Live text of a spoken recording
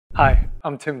Hi,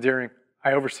 I'm Tim Deering.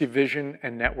 I oversee vision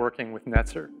and networking with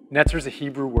Netzer. Netzer is a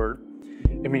Hebrew word.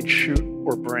 It means shoot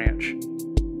or branch.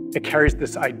 It carries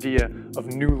this idea of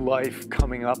new life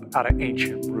coming up out of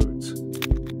ancient roots.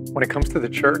 When it comes to the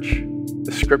church,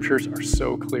 the scriptures are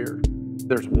so clear.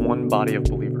 There's one body of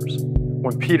believers.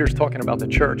 When Peter's talking about the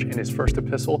church in his first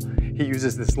epistle, he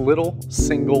uses this little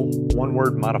single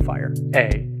one-word modifier,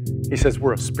 A. He says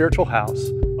we're a spiritual house,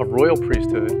 a royal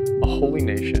priesthood, a holy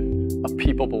nation, a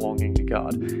people belonging to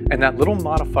God. And that little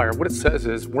modifier, what it says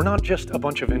is we're not just a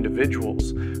bunch of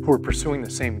individuals who are pursuing the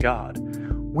same God.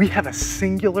 We have a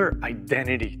singular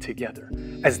identity together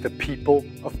as the people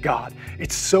of God.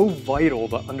 It's so vital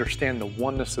to understand the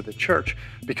oneness of the church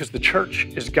because the church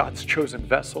is God's chosen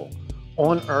vessel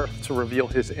on earth to reveal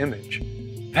his image.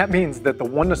 That means that the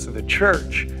oneness of the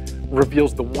church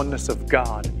reveals the oneness of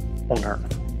God on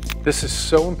earth. This is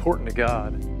so important to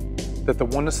God that the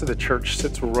oneness of the church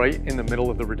sits right in the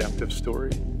middle of the redemptive story.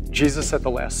 Jesus at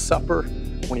the Last Supper,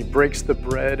 when he breaks the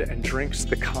bread and drinks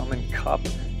the common cup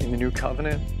in the new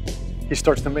covenant, he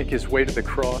starts to make his way to the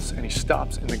cross and he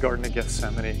stops in the Garden of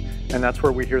Gethsemane. And that's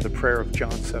where we hear the prayer of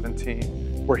John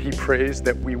 17, where he prays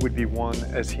that we would be one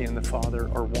as he and the Father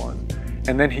are one.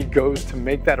 And then he goes to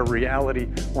make that a reality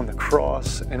on the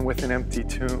cross and with an empty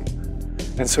tomb.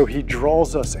 And so he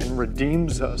draws us and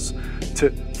redeems us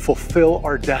to fulfill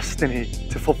our destiny,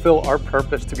 to fulfill our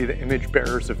purpose, to be the image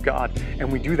bearers of God.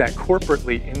 And we do that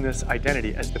corporately in this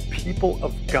identity. As the people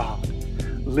of God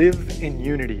live in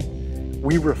unity,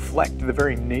 we reflect the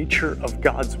very nature of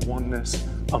God's oneness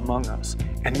among us.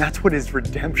 And that's what his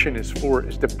redemption is for,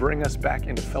 is to bring us back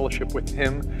into fellowship with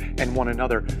him and one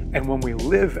another. And when we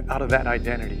live out of that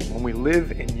identity, when we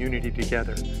live in unity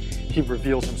together, he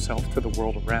reveals himself to the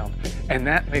world around. And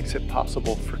that makes it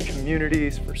possible for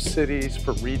communities, for cities,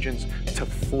 for regions to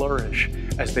flourish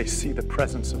as they see the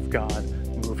presence of God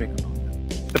moving among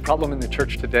them. The problem in the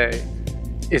church today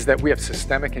is that we have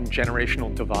systemic and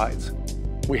generational divides.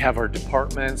 We have our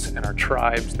departments and our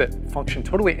tribes that function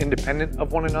totally independent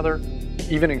of one another,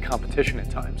 even in competition at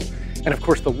times. And of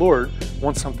course, the Lord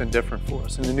wants something different for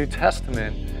us. In the New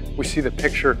Testament, we see the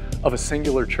picture of a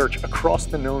singular church across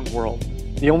the known world.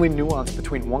 The only nuance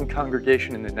between one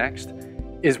congregation and the next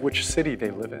is which city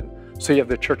they live in. So you have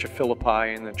the Church of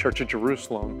Philippi and the Church of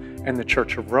Jerusalem and the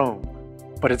Church of Rome,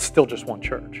 but it's still just one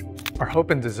church. Our hope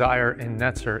and desire in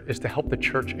Netzer is to help the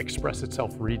church express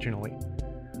itself regionally.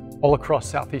 All across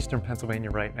southeastern Pennsylvania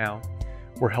right now,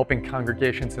 we're helping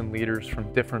congregations and leaders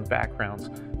from different backgrounds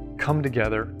come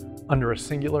together under a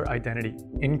singular identity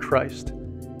in Christ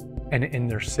and in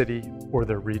their city or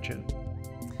their region.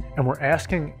 And we're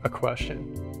asking a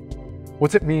question.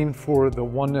 What's it mean for the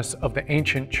oneness of the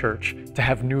ancient church to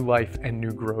have new life and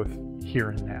new growth here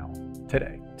and now,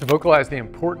 today? To vocalize the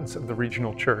importance of the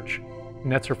regional church,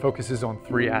 Netzer focuses on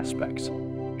three aspects: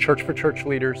 church for church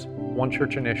leaders, one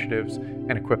church initiatives,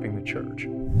 and equipping the church.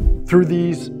 Through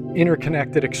these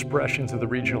interconnected expressions of the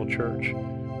regional church,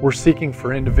 we're seeking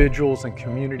for individuals and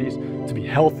communities to be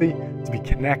healthy, to be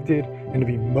connected, and to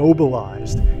be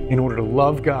mobilized in order to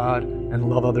love God and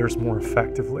love others more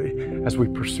effectively as we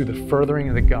pursue the furthering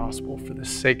of the gospel for the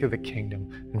sake of the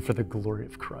kingdom and for the glory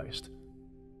of Christ.